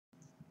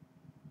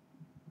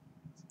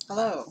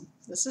Hello,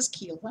 this is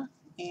Keela,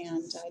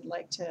 and I'd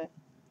like to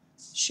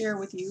share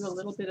with you a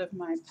little bit of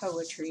my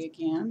poetry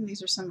again.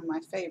 These are some of my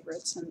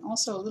favorites, and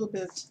also a little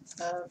bit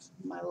of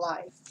my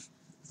life.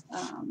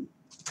 Um,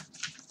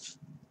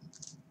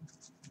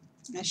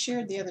 I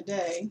shared the other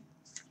day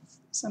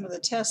some of the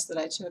tests that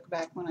I took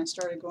back when I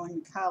started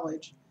going to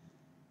college,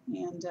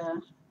 and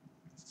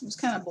it was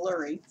kind of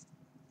blurry.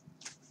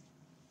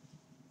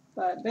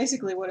 But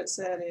basically, what it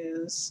said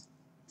is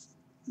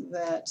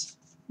that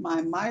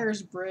my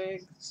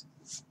Myers-Briggs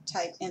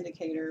type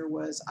indicator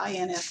was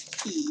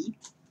INFP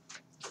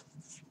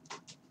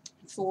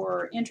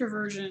for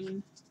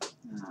introversion,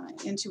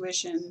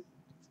 intuition,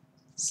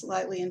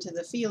 slightly into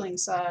the feeling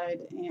side,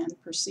 and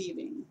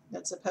perceiving.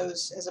 That's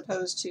as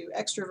opposed to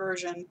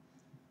extroversion,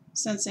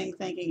 sensing,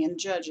 thinking, and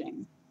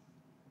judging.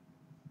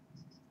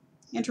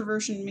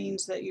 Introversion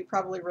means that you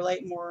probably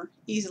relate more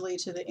easily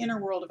to the inner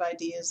world of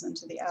ideas than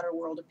to the outer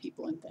world of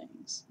people and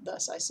things.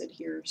 Thus, I sit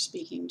here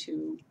speaking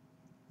to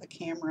a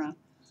camera,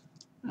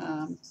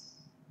 um,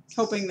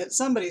 hoping that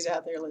somebody's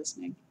out there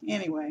listening.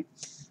 Anyway,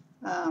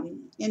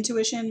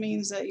 intuition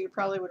means that you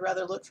probably would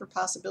rather look for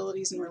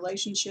possibilities in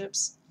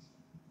relationships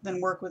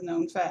than work with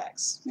known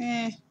facts.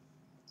 Kind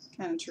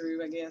of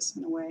true, I guess,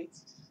 in a way.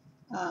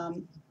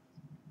 Um,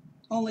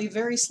 Only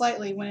very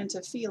slightly went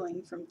into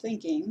feeling from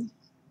thinking.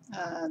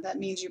 That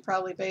means you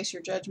probably base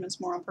your judgments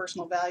more on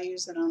personal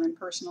values than on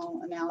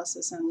impersonal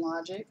analysis and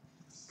logic.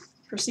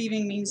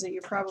 Perceiving means that you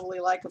probably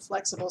like a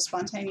flexible,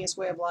 spontaneous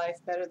way of life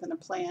better than a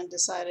planned,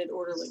 decided,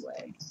 orderly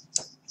way.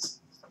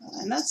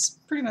 And that's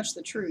pretty much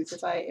the truth.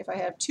 If I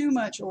have too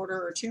much order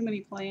or too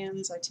many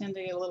plans, I tend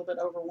to get a little bit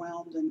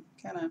overwhelmed and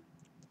kind of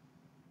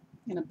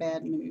in a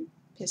bad mood,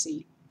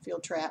 pissy, feel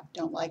trapped,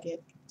 don't like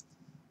it.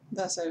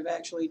 Thus, I've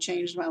actually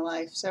changed my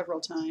life several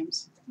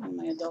times in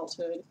my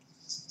adulthood.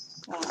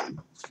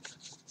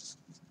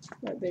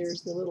 But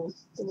there's the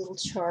little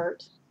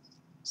chart.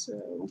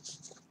 So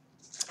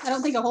I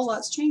don't think a whole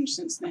lot's changed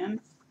since then,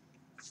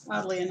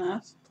 oddly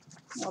enough.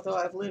 Although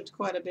I've lived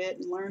quite a bit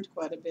and learned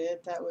quite a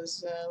bit. That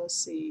was, let's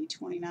see,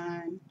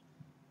 29.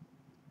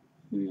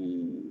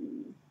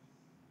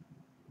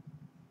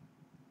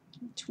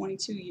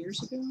 22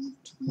 years ago?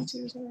 22,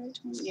 is that right?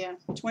 20, yeah,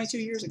 22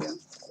 years ago.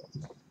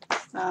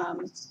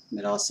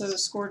 It also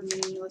scored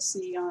me, let's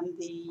see, on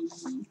the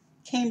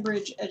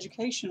Cambridge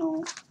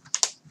educational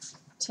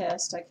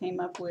test. I came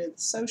up with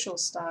social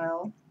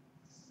style,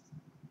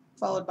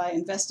 followed by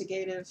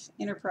investigative,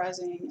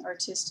 enterprising,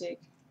 artistic,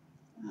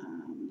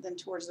 then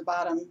towards the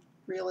bottom,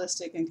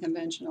 realistic and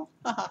conventional.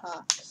 Ha ha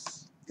ha.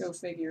 Go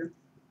figure.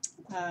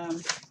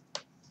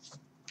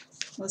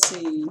 Let's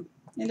see.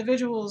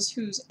 Individuals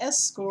whose S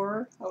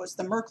score, it's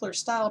the Merkler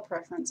style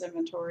preference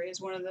inventory,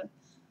 is one of the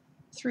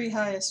 3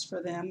 highest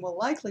for them, will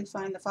likely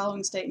find the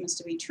following statements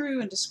to be true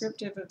and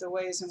descriptive of the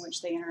ways in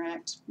which they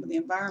interact with the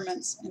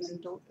environments and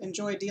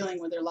enjoy dealing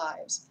with their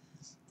lives.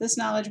 This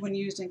knowledge, when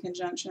used in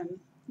conjunction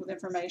with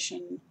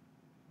information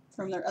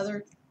from their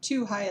other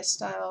 2 highest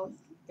style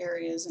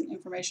areas and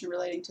information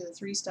relating to the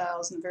 3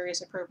 styles and the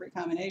various appropriate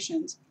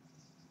combinations,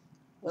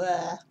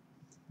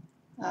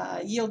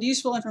 yield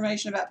useful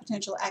information about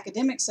potential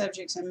academic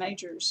subjects and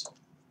majors,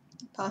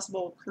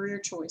 possible career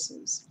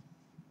choices.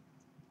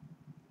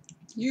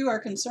 You are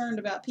concerned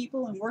about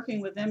people and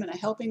working with them in a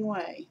helping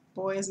way.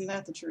 Boy, isn't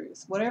that the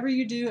truth. Whatever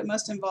you do, it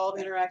must involve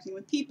interacting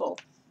with people.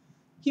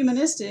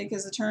 Humanistic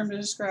is the term to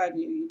describe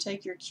you. You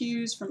take your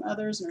cues from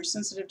others and are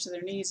sensitive to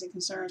their needs and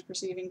concerns,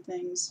 perceiving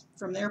things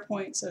from their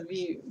points of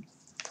view.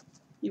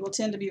 You will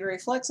tend to be very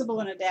flexible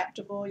and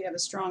adaptable. You have a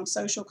strong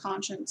social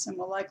conscience and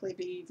will likely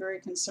be very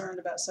concerned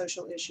about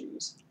social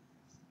issues.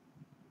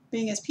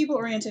 Being as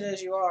people-oriented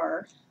as you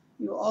are,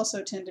 you will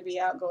also tend to be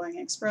outgoing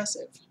and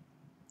expressive.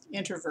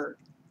 Introvert.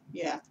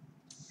 Yeah.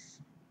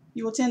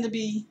 You will tend to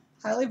be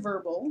highly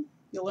verbal.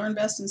 You'll learn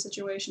best in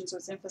situations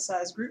which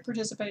emphasize group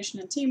participation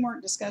and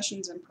teamwork,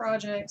 discussions, and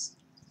projects.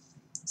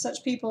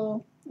 Such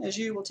people as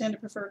you will tend to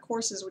prefer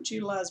courses which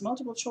utilize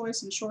multiple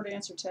choice and short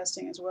answer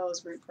testing as well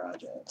as group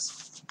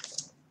projects.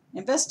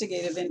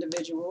 Investigative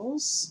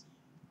individuals.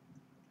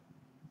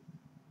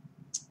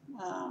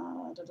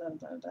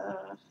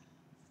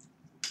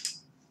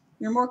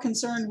 You're more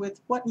concerned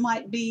with what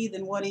might be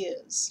than what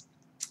is.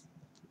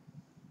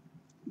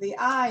 The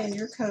I in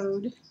your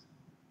code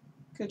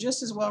could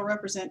just as well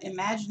represent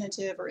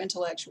imaginative or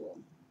intellectual.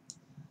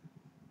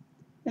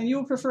 And you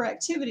will prefer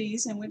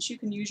activities in which you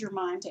can use your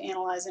mind to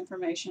analyze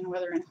information,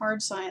 whether in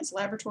hard science,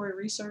 laboratory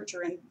research,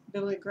 or in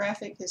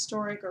bibliographic,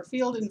 historic, or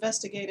field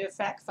investigative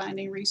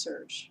fact-finding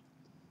research.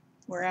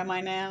 Where am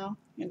I now?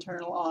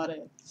 Internal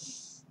audit.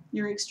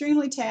 You're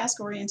extremely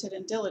task-oriented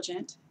and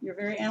diligent. You're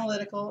very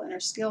analytical and are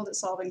skilled at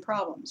solving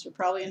problems. You'll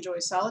probably enjoy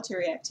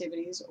solitary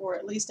activities, or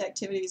at least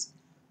activities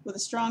with a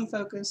strong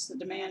focus that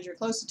demands your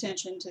close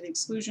attention to the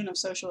exclusion of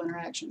social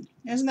interaction.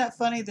 Isn't that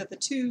funny that the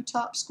 2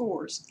 top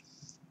scores,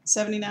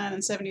 79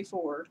 and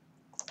 74,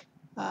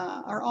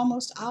 are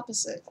almost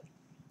opposite?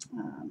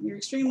 You're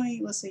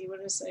extremely, let's see, what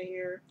did it say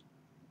here?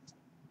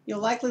 You'll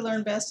likely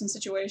learn best in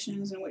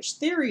situations in which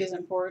theory is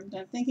important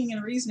and thinking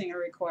and reasoning are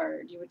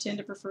required. You would tend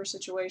to prefer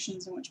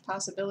situations in which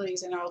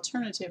possibilities and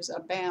alternatives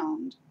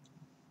abound.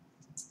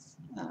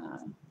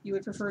 You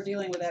would prefer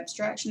dealing with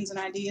abstractions and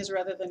ideas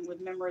rather than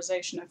with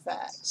memorization of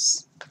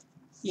facts.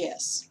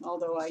 Yes,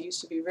 although I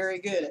used to be very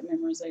good at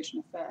memorization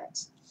of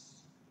facts.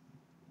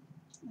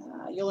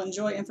 You'll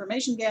enjoy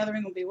information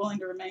gathering, will be willing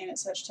to remain at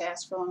such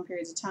tasks for long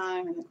periods of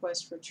time in the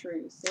quest for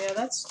truth. Yeah,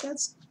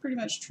 that's pretty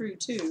much true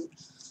too.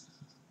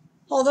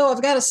 Although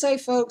I've got to say,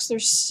 folks,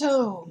 there's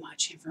so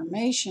much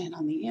information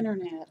on the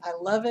internet. I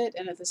love it,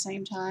 and at the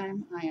same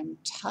time, I am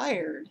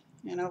tired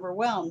and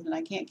overwhelmed, and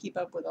I can't keep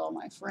up with all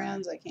my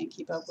friends. I can't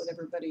keep up with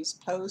everybody's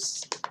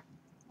posts.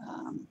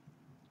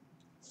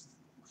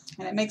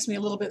 And it makes me a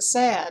little bit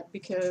sad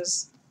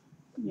because,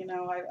 you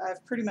know,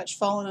 I've pretty much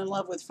fallen in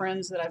love with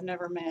friends that I've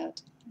never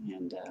met.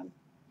 And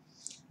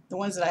the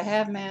ones that I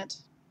have met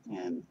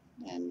and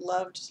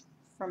loved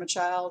from a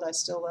child, I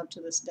still love to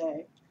this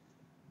day.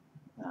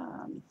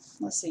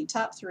 Let's see,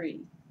 top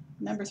 3.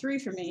 Number 3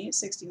 for me at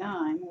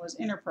 69 was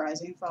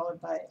enterprising, followed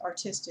by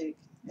artistic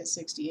at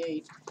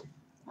 68.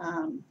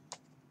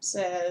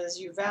 Says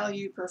you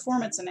value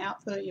performance and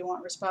output, you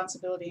want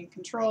responsibility and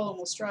control, and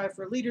will strive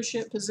for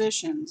leadership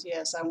positions.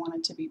 Yes, I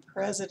wanted to be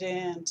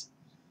president.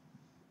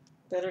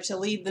 Better to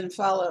lead than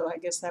follow. I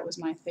guess that was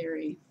my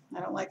theory. I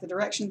don't like the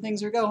direction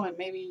things are going.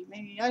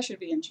 Maybe I should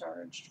be in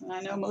charge. And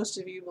I know most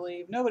of you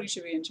believe nobody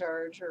should be in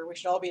charge, or we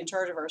should all be in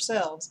charge of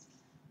ourselves.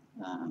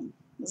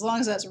 As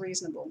long as that's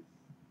reasonable.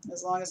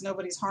 As long as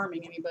nobody's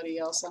harming anybody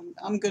else,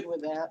 I'm good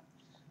with that.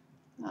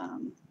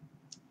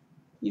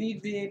 You need to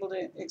be able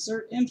to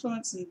exert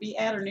influence and be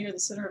at or near the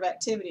center of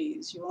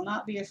activities. You will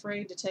not be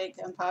afraid to take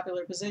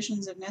unpopular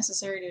positions if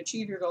necessary to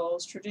achieve your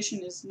goals.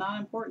 Tradition is not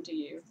important to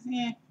you.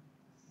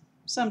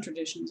 Some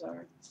traditions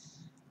are.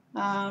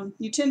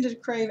 You tend to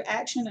crave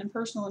action and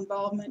personal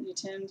involvement. You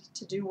tend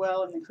to do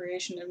well in the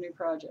creation of new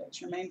projects.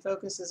 Your main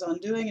focus is on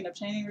doing and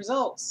obtaining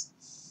results.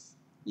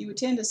 You would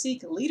tend to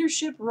seek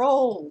leadership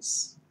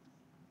roles.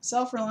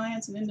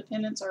 Self-reliance and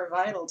independence are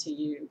vital to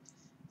you.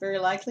 Very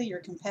likely you're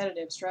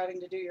competitive, striving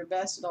to do your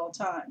best at all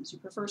times. You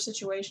prefer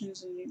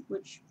situations in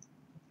which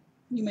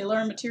you may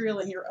learn material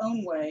in your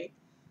own way.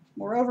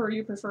 Moreover,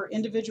 you prefer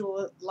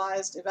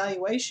individualized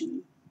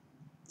evaluation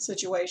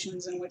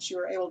situations in which you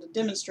are able to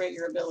demonstrate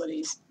your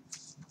abilities.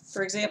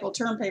 For example,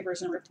 term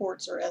papers and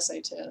reports or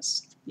essay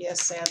tests.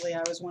 Yes, sadly,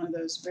 I was one of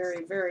those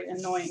very, very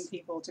annoying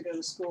people to go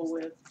to school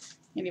with.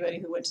 Anybody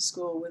who went to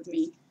school with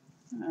me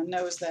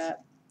knows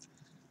that.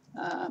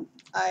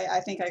 I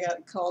think I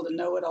got called a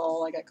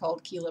know-it-all. I got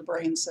called Keela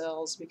brain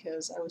cells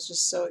because I was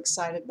just so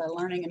excited by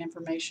learning and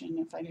information.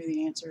 If I knew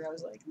the answer, I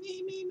was like,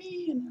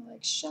 me, and they're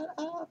like, shut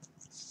up.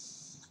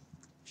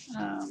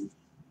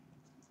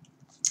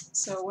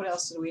 So what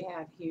else do we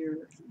have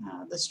here?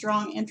 The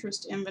strong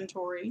interest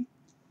inventory.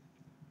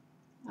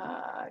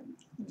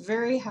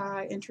 Very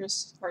high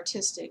interest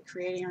artistic,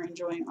 creating or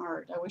enjoying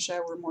art. I wish I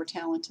were more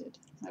talented.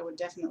 I would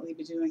definitely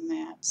be doing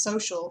that.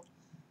 Social,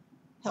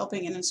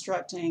 helping and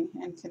instructing,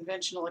 and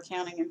conventional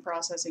accounting and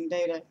processing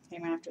data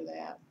came after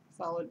that,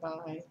 followed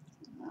by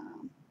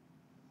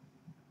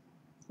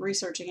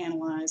researching,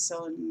 analyze,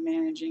 selling,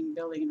 managing,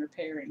 building, and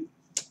repairing.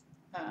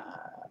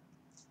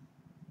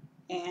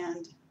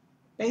 And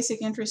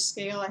basic interest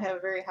scale, I have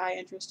a very high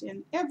interest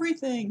in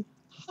everything.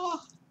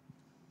 Ha!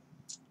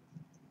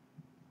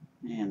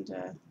 And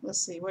let's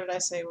see, what did I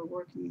say? We're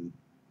working,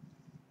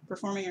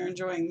 performing or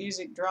enjoying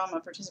music, drama,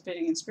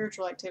 participating in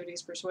spiritual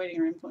activities, persuading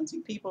or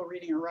influencing people,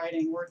 reading or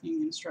writing,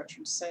 working in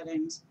structured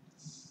settings.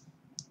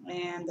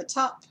 And the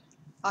top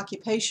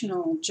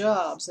occupational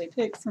jobs they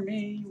picked for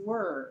me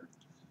were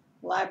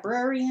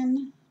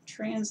librarian,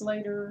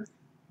 translator,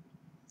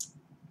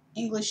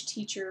 English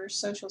teacher,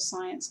 social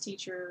science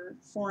teacher,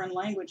 foreign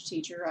language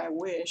teacher. I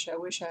wish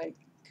I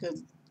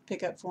could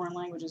pick up foreign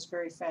languages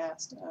very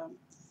fast.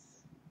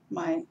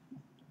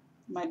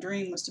 My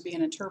dream was to be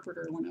an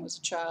interpreter when I was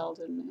a child,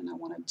 and I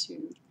wanted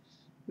to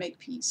make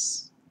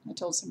peace. I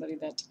told somebody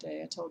that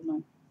today. I told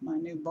my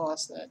new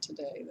boss that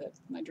today, that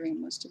my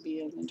dream was to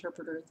be an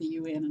interpreter at the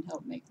UN and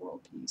help make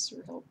world peace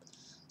or help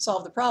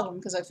solve the problem,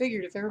 because I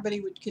figured if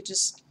everybody could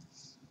just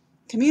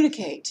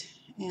communicate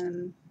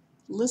and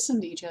listen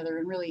to each other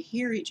and really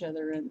hear each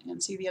other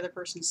and see the other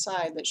person's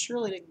side, that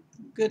surely to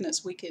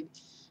goodness we can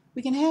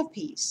have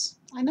peace.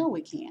 I know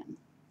we can.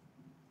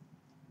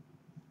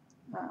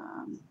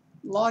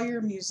 Lawyer,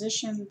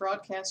 musician,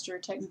 broadcaster,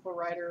 technical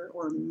writer,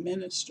 or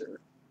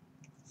minister.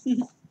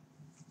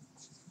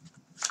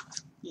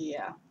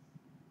 Yeah.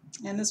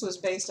 And this was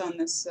based on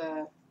this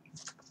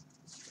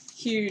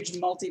huge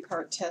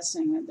multi-part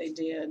testing that they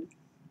did.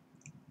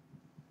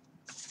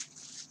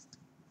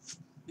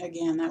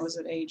 Again, that was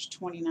at age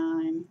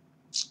 29,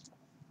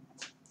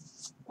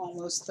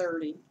 almost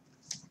 30.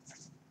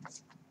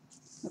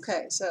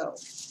 Okay, so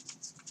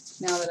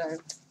now that I've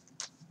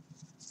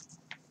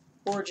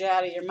bored you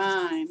out of your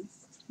mind,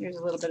 here's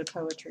a little bit of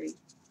poetry.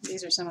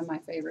 These are some of my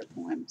favorite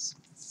poems.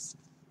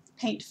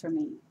 Paint for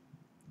me.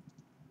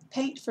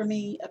 Paint for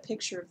me a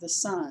picture of the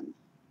sun,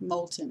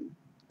 molten,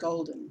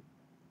 golden.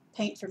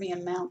 Paint for me a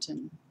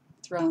mountain,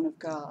 throne of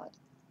God.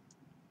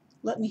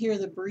 Let me hear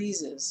the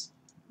breezes,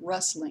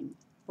 rustling,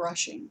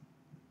 brushing.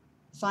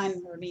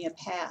 Find for me a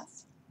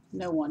path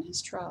no one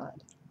has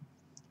trod.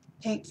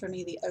 Paint for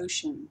me the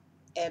ocean,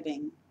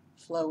 ebbing,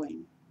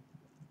 flowing.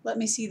 Let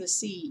me see the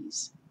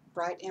seas,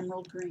 bright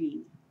emerald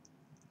green.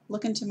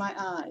 Look into my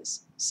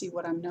eyes, see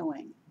what I'm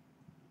knowing.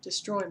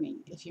 Destroy me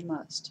if you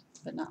must,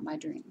 but not my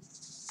dream.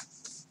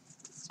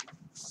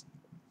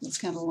 It's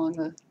kind of along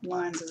the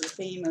lines of the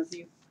theme of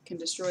you can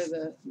destroy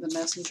the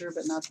messenger,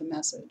 but not the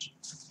message.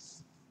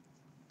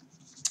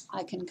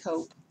 I can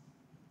cope.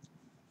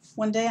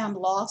 One day I'm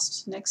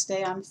lost, next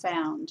day I'm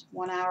found.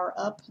 1 hour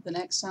up, the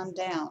next I'm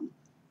down.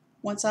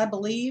 Once I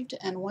believed,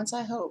 and once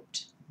I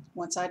hoped.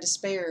 Once I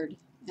despaired,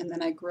 and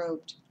then I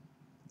groped.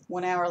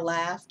 1 hour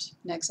laughed,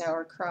 next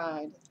hour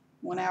cried.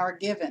 1 hour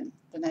given,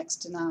 the next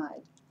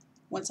denied.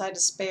 Once I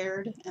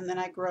despaired, and then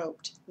I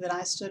groped. Then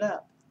I stood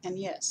up, and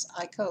yes,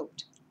 I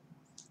coped.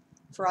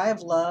 For I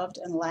have loved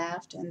and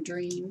laughed and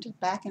dreamed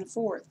back and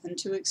forth in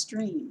two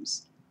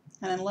extremes.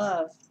 And in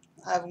love,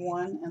 I've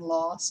won and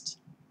lost,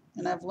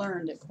 and I've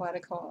learned at quite a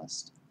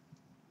cost.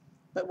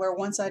 But where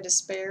once I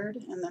despaired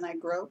and then I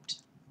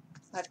groped,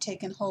 I've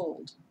taken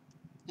hold,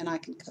 and I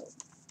can cope.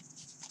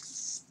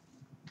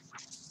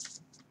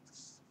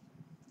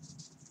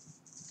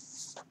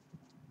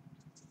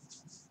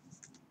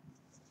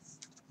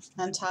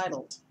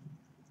 Untitled,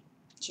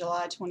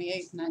 July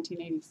 28,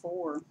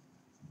 1984.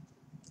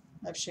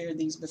 I've shared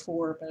these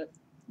before, but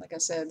like I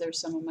said, they're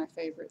some of my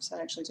favorites.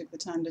 I actually took the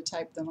time to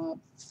type them up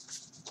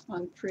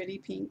on pretty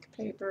pink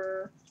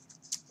paper.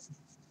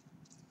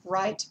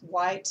 Right,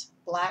 white,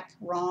 black,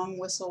 wrong,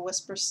 whistle,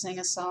 whisper, sing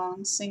a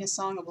song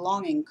of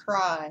longing,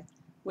 cry,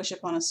 wish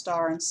upon a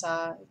star and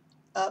sigh.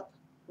 Up,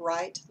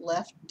 right,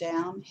 left,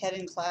 down, head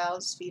in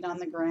clouds, feet on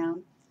the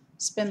ground,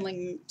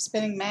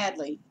 spinning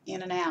madly,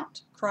 in and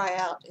out, cry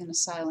out in a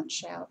silent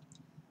shout.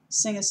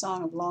 Sing a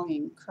song of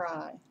longing,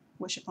 cry,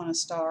 wish upon a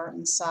star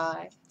and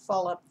sigh,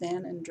 fall up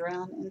then and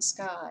drown in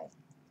sky.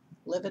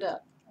 Live it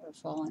up or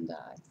fall and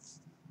die.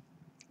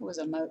 It was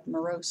a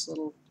morose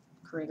little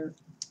critter.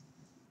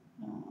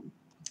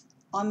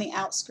 On the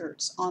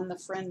outskirts, on the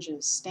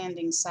fringes,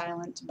 standing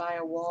silent by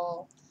a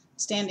wall,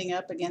 standing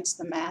up against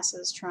the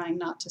masses, trying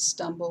not to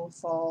stumble,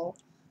 fall,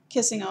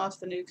 kissing off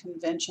the new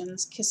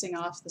conventions, kissing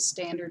off the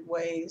standard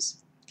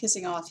ways,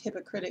 kissing off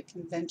hypocritic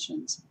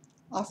conventions,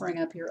 offering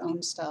up your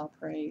own style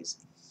praise,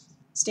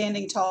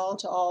 standing tall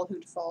to all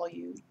who'd fall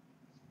you,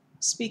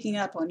 speaking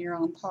up on your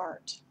own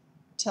part,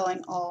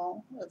 telling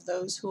all of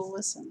those who'll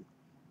listen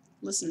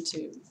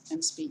to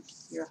and speak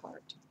your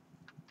heart.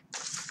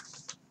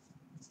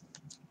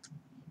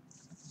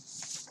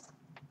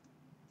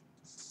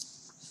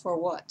 For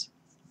what?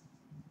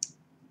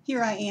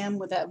 Here I am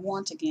with that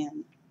want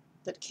again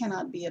that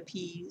cannot be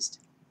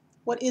appeased.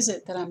 What is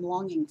it that I'm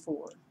longing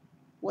for?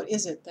 What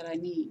is it that I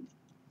need?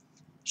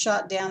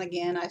 Shot down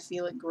again, I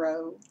feel it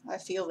grow. I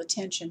feel the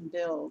tension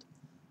build.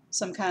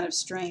 Some kind of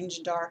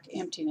strange, dark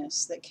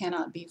emptiness that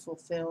cannot be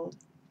fulfilled.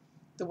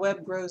 The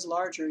web grows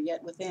larger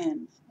yet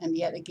within, and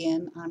yet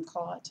again I'm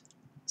caught.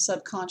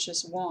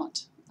 Subconscious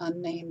want,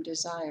 unnamed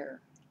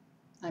desire.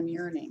 I'm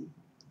yearning,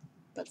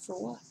 but for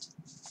what?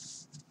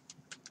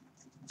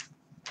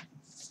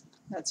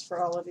 That's for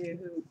all of you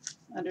who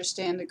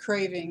understand the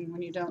craving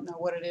when you don't know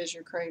what it is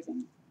you're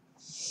craving.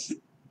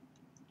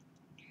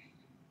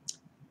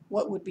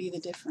 What would be the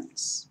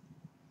difference?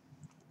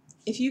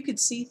 If you could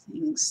see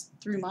things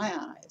through my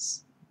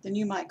eyes, then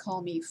you might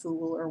call me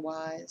fool or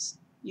wise.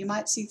 You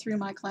might see through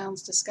my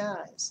clown's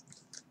disguise.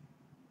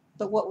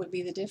 But what would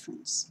be the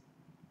difference?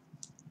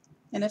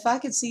 And if I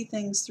could see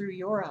things through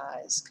your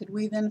eyes, could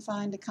we then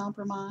find a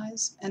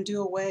compromise and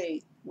do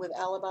away with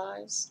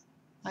alibis?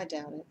 I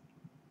doubt it.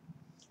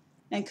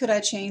 And could I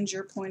change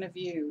your point of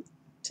view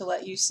to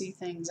let you see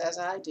things as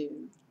I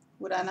do?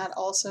 Would I not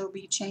also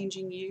be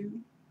changing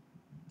you?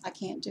 I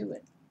can't do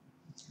it.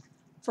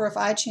 For if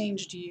I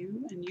changed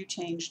you and you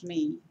changed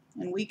me,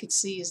 and we could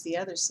see as the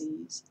other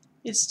sees,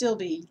 it'd still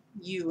be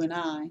you and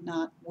I,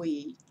 not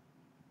we,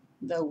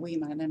 though we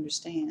might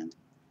understand.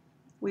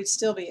 We'd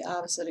still be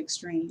opposite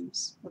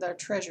extremes, with our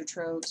treasure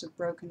troves of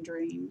broken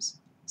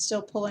dreams,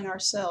 still pulling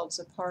ourselves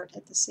apart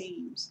at the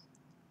seams,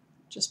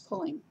 just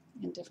pulling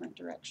in different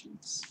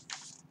directions.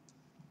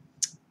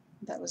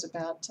 That was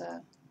about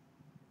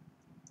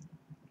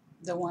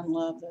the one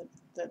love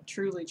that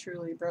truly,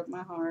 truly broke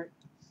my heart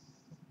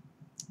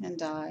and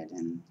died,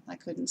 and I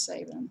couldn't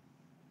save him.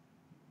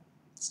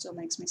 It still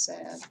makes me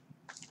sad.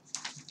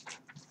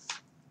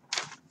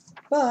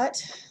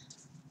 But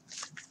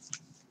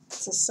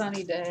it's a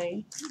sunny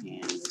day,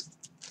 and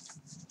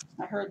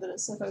I heard that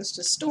it's supposed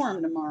to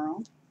storm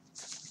tomorrow,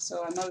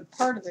 so I mowed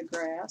part of the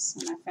grass,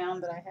 and I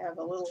found that I have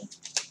a little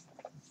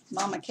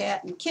mama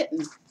cat and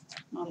kitten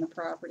on the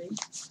property,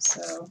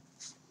 so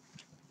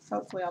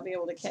hopefully I'll be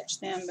able to catch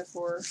them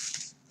before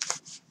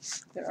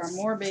there are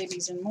more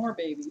babies and more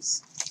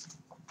babies.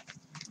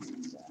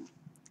 And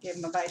gave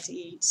them a bite to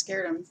eat,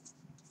 scared them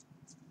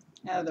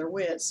out of their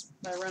wits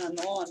by running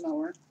the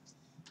lawnmower.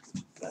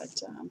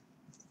 But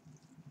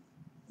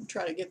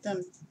try to get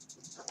them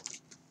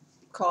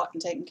caught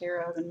and taken care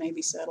of and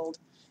maybe settled.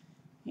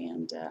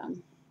 And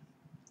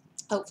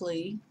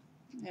hopefully,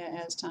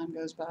 as time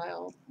goes by,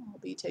 I'll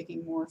be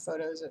taking more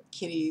photos of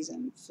kitties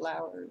and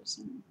flowers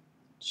and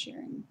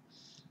sharing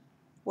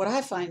what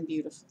I find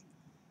beautiful,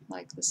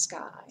 like the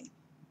sky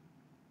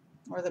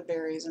or the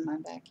berries in my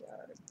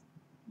backyard.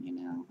 You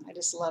know, I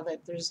just love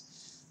it.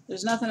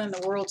 There's nothing in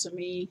the world to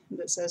me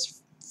that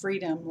says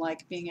freedom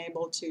like being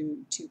able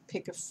to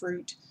pick a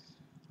fruit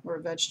or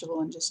a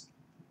vegetable and just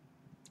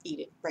eat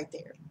it right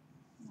there.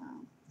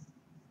 Um,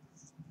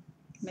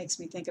 makes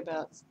me think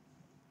about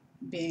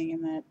being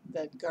in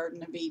that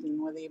Garden of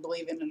Eden, whether you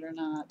believe in it or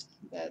not.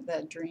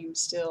 That dream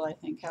still, I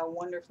think, how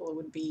wonderful it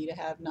would be to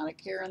have not a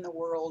care in the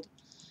world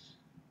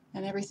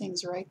and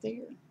everything's right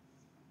there.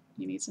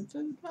 You need some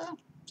food? Ah,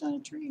 it's on a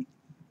tree.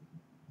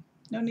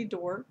 No need to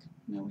work.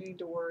 No need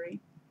to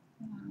worry.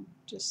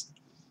 Just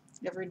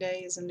every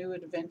day is a new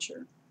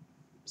adventure.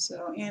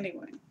 So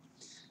anyway,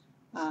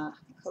 I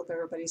hope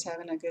everybody's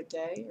having a good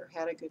day or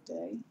had a good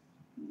day.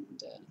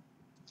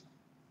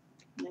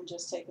 And I'm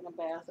just taking a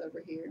bath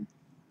over here.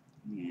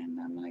 And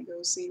I'm going to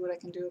go see what I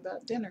can do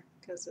about dinner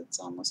because it's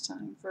almost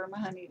time for my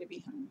honey to be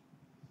home.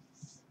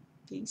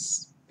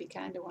 Peace. Be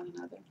kind to one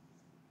another.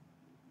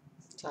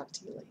 Talk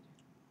to you later.